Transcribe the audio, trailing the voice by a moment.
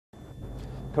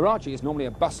Karachi is normally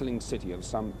a bustling city of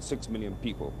some 6 million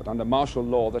people, but under martial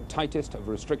law, the tightest of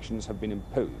restrictions have been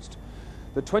imposed.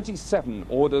 The 27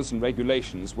 orders and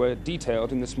regulations were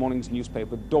detailed in this morning's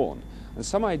newspaper Dawn, and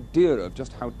some idea of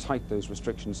just how tight those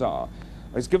restrictions are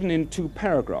is given in 2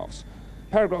 paragraphs.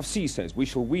 Paragraph C says, we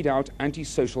shall weed out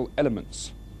antisocial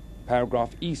elements. Paragraph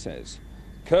E says,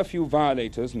 curfew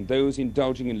violators and those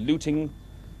indulging in looting,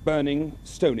 burning,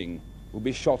 stoning will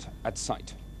be shot at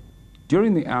sight.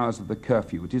 During the hours of the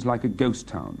curfew, it is like a ghost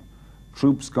town.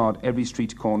 Troops guard every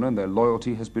street corner and their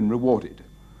loyalty has been rewarded.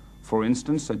 For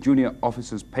instance, a junior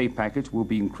officer's pay packet will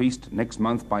be increased next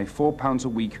month by £4 a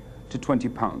week to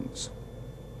 £20.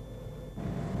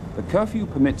 The curfew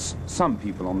permits some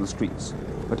people on the streets,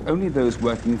 but only those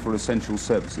working for essential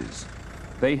services.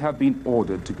 They have been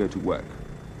ordered to go to work.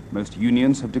 Most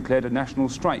unions have declared a national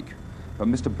strike, but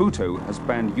Mr. Bhutto has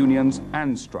banned unions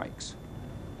and strikes.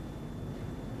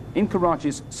 In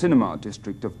Karachi's cinema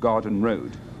district of Garden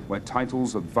Road, where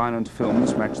titles of violent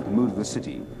films match the mood of the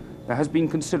city, there has been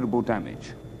considerable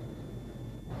damage.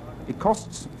 It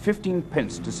costs 15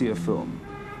 pence to see a film.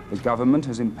 The government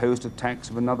has imposed a tax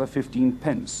of another 15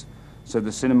 pence, so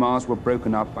the cinemas were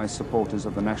broken up by supporters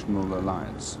of the National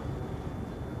Alliance.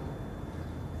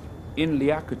 In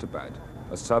Liaquatabad,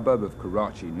 a suburb of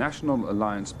Karachi, National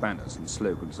Alliance banners and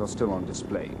slogans are still on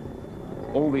display.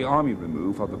 All the army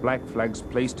remove are the black flags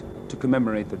placed to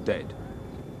commemorate the dead.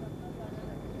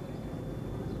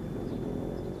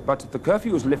 But the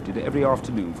curfew is lifted every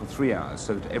afternoon for 3 hours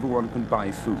so that everyone can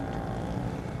buy food.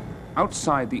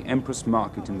 Outside the Empress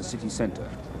Market in the city centre,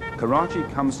 Karachi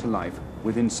comes to life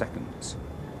within seconds.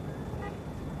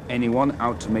 Anyone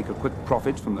out to make a quick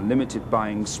profit from the limited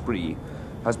buying spree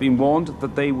has been warned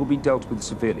that they will be dealt with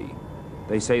severely.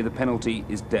 They say the penalty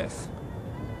is death.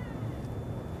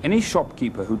 Any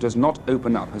shopkeeper who does not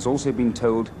open up has also been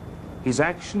told his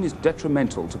action is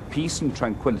detrimental to peace and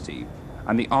tranquility,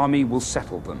 and the army will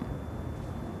settle them.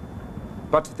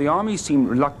 But the army seem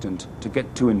reluctant to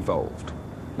get too involved.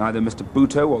 Neither Mr.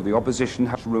 Bhutto or the opposition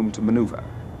have room to maneuver.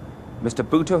 Mr.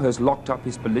 Bhutto has locked up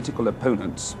his political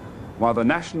opponents, while the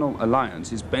National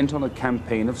Alliance is bent on a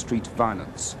campaign of street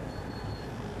violence.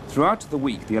 Throughout the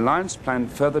week, the Alliance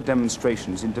planned further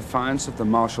demonstrations in defiance of the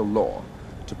martial law,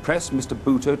 to press Mr.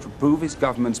 Bhutto to prove his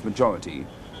government's majority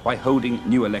by holding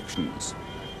new elections.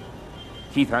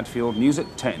 Keith Hadfield, News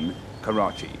at 10,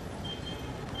 Karachi.